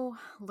no,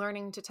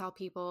 learning to tell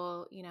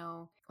people, you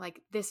know,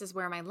 like, this is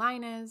where my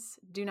line is,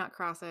 do not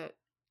cross it.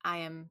 I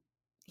am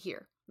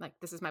here. Like,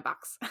 this is my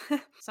box.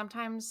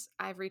 Sometimes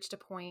I've reached a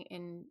point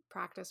in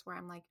practice where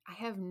I'm like, I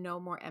have no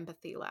more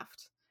empathy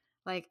left.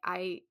 Like,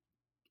 I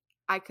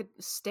could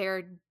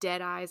stare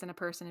dead eyes in a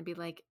person and be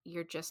like,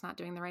 you're just not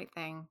doing the right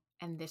thing,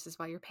 and this is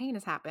why your pain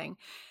is happening.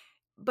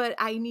 But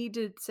I need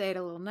to say it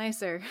a little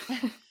nicer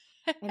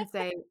and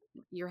say,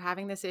 you're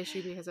having this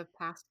issue because of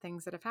past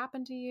things that have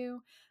happened to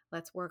you.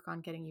 Let's work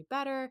on getting you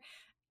better.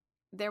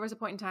 There was a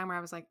point in time where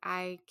I was like,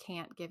 I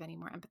can't give any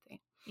more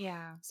empathy.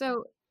 Yeah.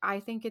 So I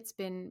think it's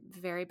been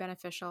very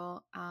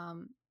beneficial.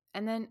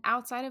 And then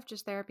outside of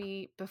just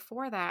therapy,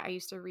 before that, I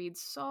used to read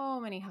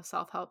so many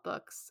self-help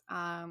books.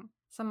 Some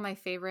of my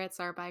favorites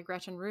are by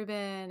Gretchen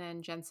Rubin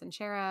and Jen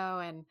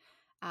Sincero. And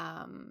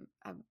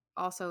I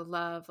also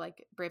love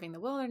like Braving the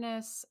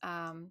Wilderness.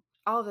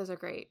 All of those are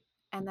great.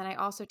 And then I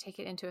also take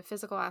it into a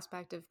physical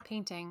aspect of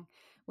painting,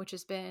 which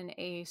has been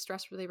a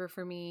stress reliever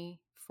for me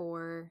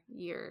for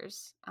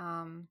years.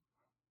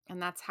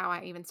 And that's how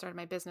I even started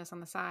my business on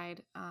the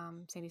side.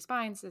 Sandy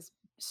Spines is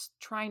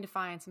trying to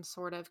find some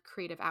sort of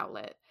creative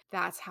outlet.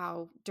 That's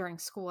how during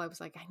school I was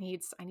like, I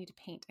need to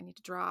paint, I need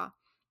to draw.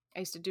 I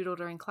used to doodle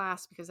during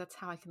class because that's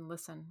how I can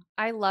listen.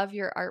 I love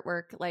your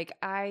artwork. Like,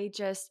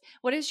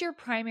 what is your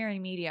primary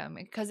medium?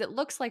 Because it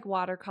looks like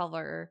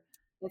watercolor.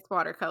 It's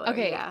watercolor.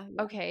 Okay. Yeah.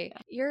 Okay.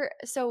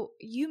 So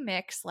you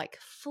mix like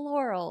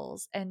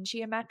florals and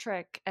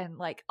geometric and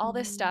like all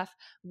this stuff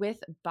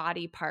with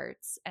body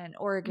parts and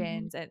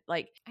organs and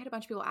like. I had a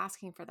bunch of people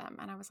asking for them,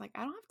 and I was like,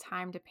 I don't have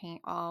time to paint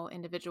all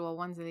individual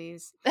ones of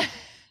these.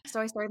 So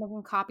I started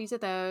making copies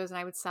of those, and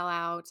I would sell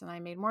out, and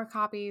I made more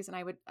copies,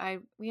 and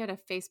we had a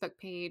Facebook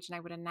page, and I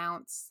would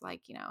announce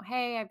like, you know,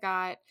 hey, I've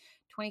got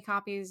 20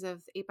 copies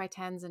of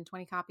 8x10s and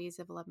 20 copies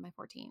of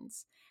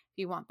 11x14s if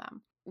you want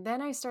them.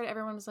 Then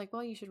everyone was like,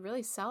 well, you should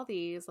really sell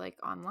these like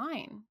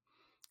online.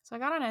 So I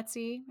got on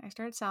Etsy, I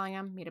started selling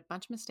them, made a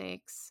bunch of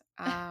mistakes.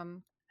 I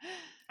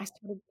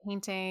started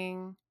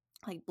painting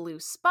like blue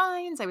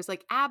spines. I was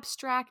like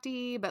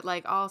abstracty, but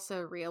like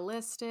also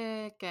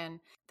realistic. And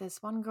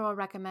this one girl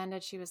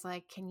recommended, she was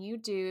like, can you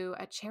do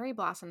a cherry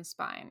blossom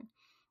spine?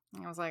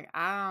 And I was like,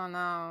 I don't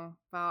know,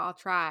 but I'll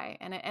try.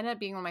 And it ended up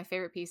being one of my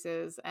favorite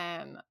pieces.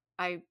 And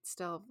I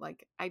still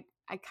like,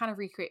 I kind of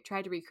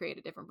tried to recreate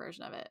a different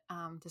version of it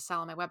to sell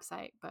on my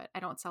website, but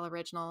I don't sell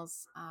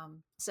originals.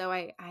 So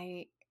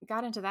I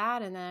got into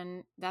that, and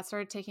then that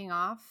started taking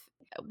off.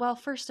 Well,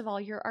 first of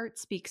all, your art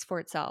speaks for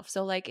itself.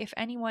 So like if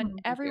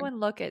everyone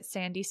look at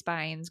Sandy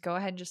Spines, go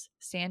ahead and just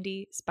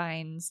Sandy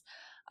Spines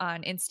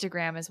on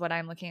Instagram is what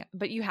I'm looking at.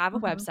 But you have a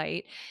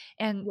website,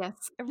 and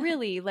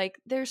really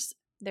like there's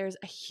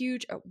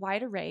a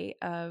wide array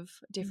of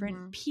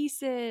different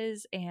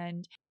pieces,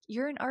 and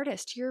you're an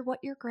artist. You're what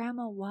your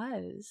grandma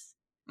was.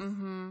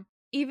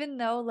 Even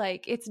though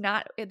like it's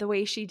not the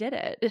way she did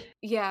it.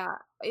 Yeah,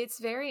 it's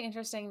very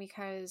interesting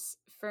because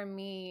for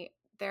me,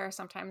 there are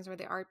some times where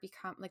the art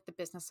like the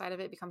business side of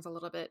it becomes a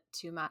little bit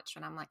too much,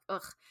 and I'm like,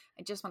 ugh,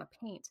 I just want to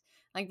paint.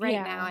 Like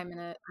right now I'm in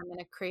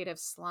a creative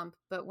slump,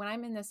 but when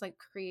I'm in this like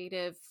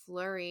creative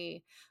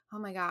flurry, oh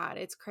my God,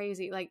 it's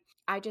crazy. Like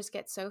I just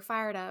get so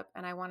fired up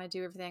and I want to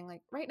do everything.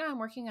 Like right now I'm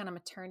working on a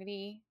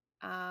maternity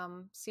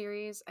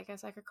series, I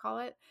guess I could call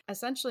it.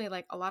 Essentially,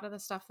 like a lot of the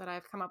stuff that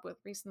I've come up with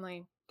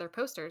recently, they're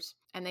posters,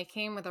 and they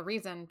came with a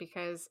reason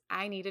because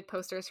I needed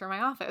posters for my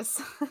office.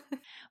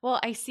 Well,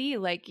 I see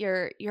like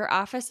your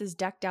office is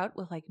decked out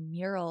with like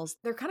murals.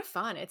 They're kind of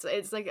fun. It's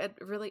like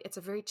it's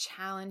a very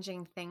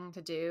challenging thing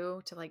to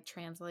do, to like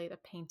translate a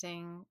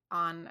painting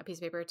on a piece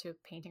of paper to a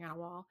painting on a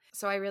wall.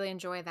 So I really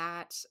enjoy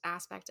that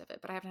aspect of it,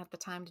 but I haven't had the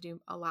time to do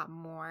a lot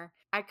more.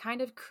 I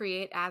kind of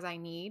create as I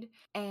need.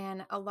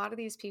 And a lot of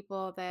these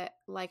people that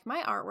like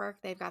my artwork,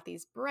 they've got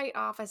these bright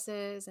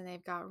offices and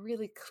they've got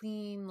really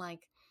clean,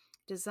 like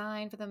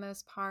design for the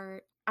most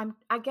part.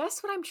 I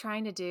guess what I'm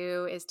trying to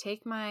do is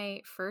take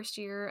my first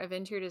year of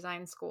interior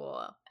design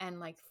school and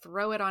like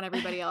throw it on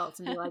everybody else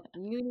and be like,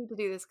 you need to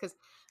do this. Because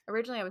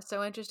originally I was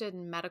so interested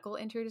in medical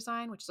interior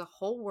design, which is a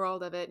whole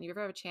world of it. And you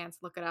ever have a chance,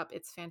 look it up.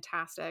 It's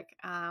fantastic.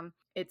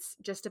 It's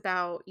just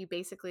about you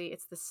basically,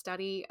 it's the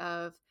study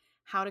of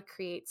how to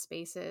create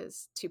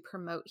spaces to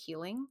promote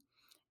healing.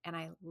 And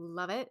I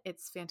love it.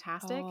 It's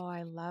fantastic. Oh,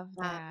 I love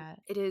that.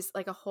 It is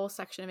like a whole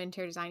section of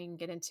interior design you can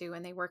get into,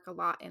 and they work a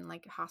lot in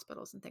like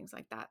hospitals and things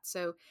like that.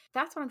 So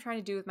that's what I'm trying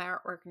to do with my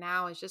artwork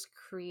now, is just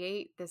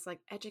create this like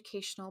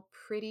educational,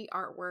 pretty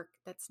artwork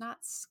that's not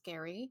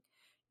scary,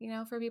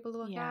 for people to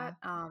look at.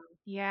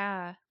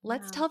 Yeah.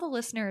 Let's Yeah. tell the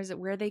listeners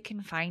where they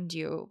can find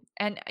you.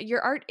 And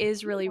your art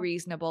is really Yeah.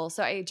 reasonable.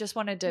 So I just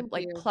wanted to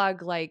Thank you.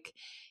 plug,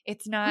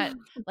 it's not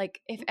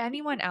like, if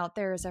anyone out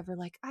there is ever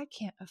like, I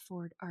can't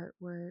afford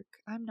artwork,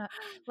 I'm not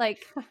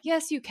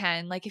yes, you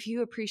can. Like, if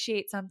you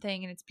appreciate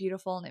something and it's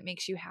beautiful and it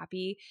makes you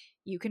happy,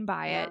 you can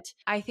buy Yeah. it.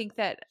 I think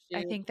that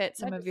Shoot.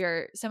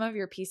 some of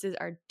your pieces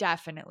are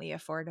definitely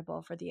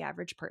affordable for the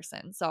average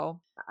person. So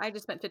I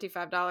just spent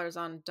 $55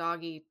 on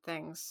doggy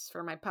things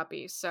for my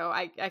puppies, so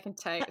I can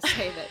say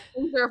that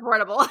things are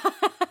affordable.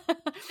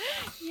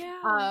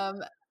 yeah.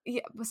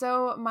 Yeah.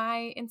 So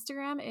my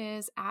Instagram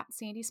is at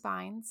Sandy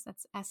Spines.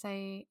 That's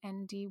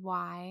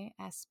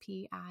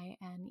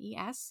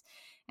SandySpines.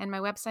 And my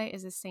website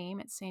is the same.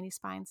 It's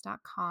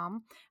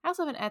sandyspines.com. I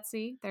also have an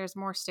Etsy. There's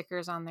more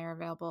stickers on there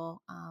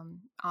available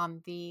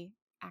on the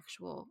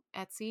actual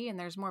Etsy, and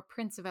there's more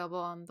prints available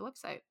on the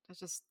website. That's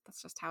just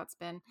how it's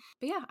been.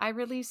 But yeah, I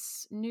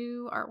release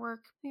new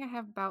artwork. I think I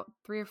have about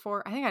 3 or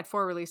 4. I think I had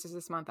 4 releases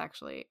this month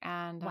actually.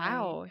 And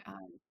Wow.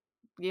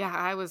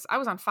 I was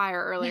on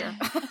fire earlier.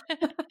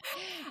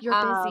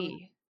 You're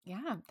busy.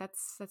 Yeah,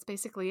 that's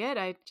basically it.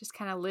 I just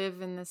kind of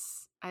live in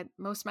this.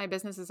 Most of my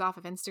business is off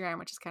of Instagram,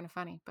 which is kind of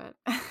funny, but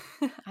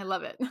I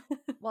love it.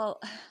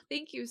 Well,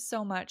 thank you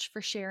so much for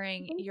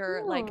sharing Thank your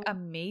you.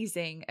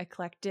 amazing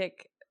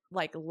eclectic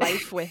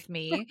life with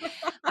me.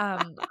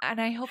 And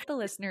I hope the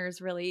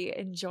listeners really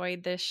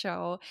enjoyed this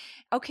show.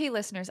 Okay,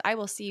 listeners, I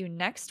will see you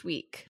next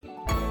week.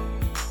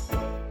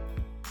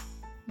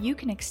 You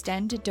can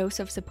extend a dose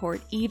of support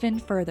even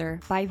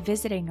further by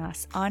visiting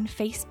us on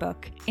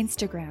Facebook,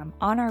 Instagram,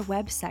 on our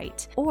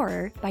website,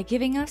 or by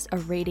giving us a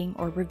rating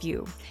or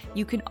review.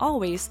 You can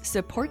always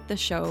support the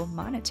show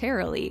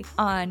monetarily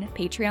on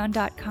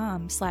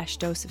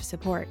patreon.com/dose of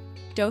support.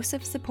 Dose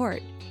of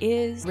Support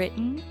is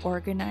written,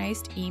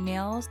 organized,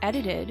 emails,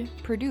 edited,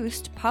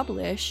 produced,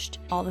 published,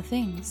 all the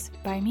things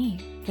by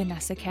me,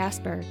 Vanessa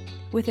Casper,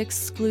 with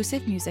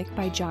exclusive music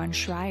by John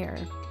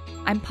Schreier.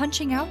 I'm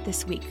punching out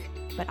this week,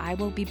 but I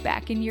will be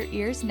back in your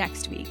ears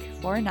next week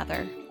for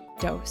another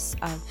Dose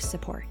of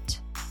Support.